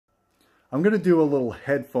I'm going to do a little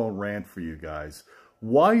headphone rant for you guys.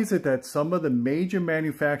 Why is it that some of the major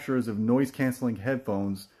manufacturers of noise-canceling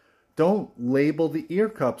headphones don't label the ear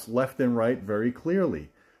cups left and right very clearly?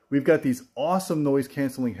 We've got these awesome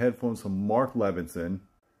noise-canceling headphones from Mark Levinson.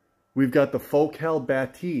 We've got the Focal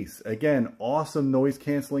Batiste, again, awesome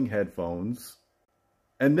noise-canceling headphones.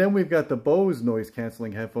 And then we've got the Bose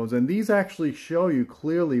noise-canceling headphones, and these actually show you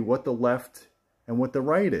clearly what the left and what the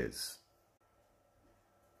right is.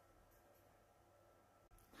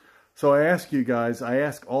 So I ask you guys, I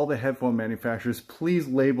ask all the headphone manufacturers, please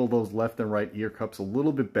label those left and right ear cups a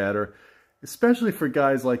little bit better, especially for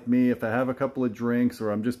guys like me. If I have a couple of drinks or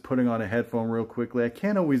I'm just putting on a headphone real quickly, I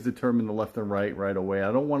can't always determine the left and right away.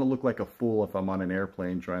 I don't want to look like a fool if I'm on an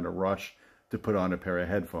airplane trying to rush to put on a pair of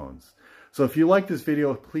headphones. So if you like this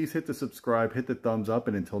video, please hit the subscribe, hit the thumbs up,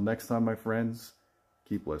 and until next time, my friends,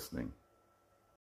 keep listening.